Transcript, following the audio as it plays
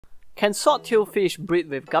Can swordtail fish breed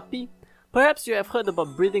with guppy? Perhaps you have heard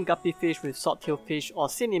about breeding guppy fish with swordtail fish or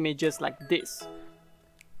seen images like this.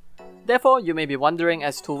 Therefore, you may be wondering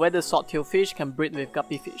as to whether swordtail fish can breed with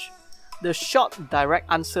guppy fish. The short,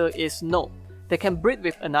 direct answer is no. They can breed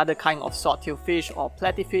with another kind of swordtail fish or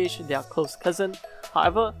platyfish, their close cousin.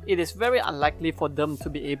 However, it is very unlikely for them to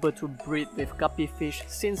be able to breed with guppy fish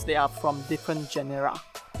since they are from different genera.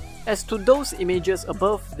 As to those images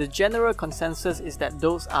above, the general consensus is that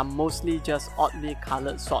those are mostly just oddly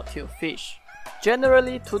colored swordtail fish.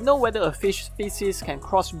 Generally, to know whether a fish species can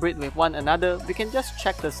crossbreed with one another, we can just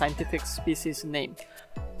check the scientific species name.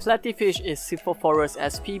 Platyfish is Scyphophorus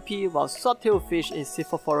spp, while swordtail fish is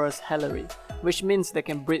Scyphophorus helleri, which means they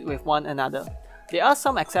can breed with one another. There are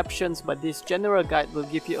some exceptions, but this general guide will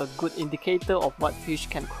give you a good indicator of what fish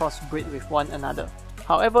can crossbreed with one another.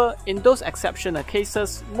 However, in those exceptional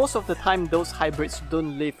cases, most of the time those hybrids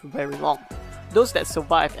don't live very long. Those that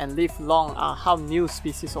survive and live long are how new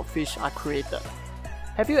species of fish are created.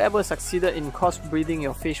 Have you ever succeeded in crossbreeding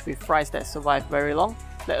your fish with fries that survive very long?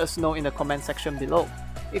 Let us know in the comment section below.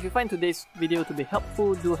 If you find today's video to be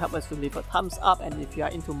helpful, do help us to leave a thumbs up, and if you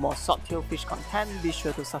are into more swordtail fish content, be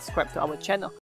sure to subscribe to our channel.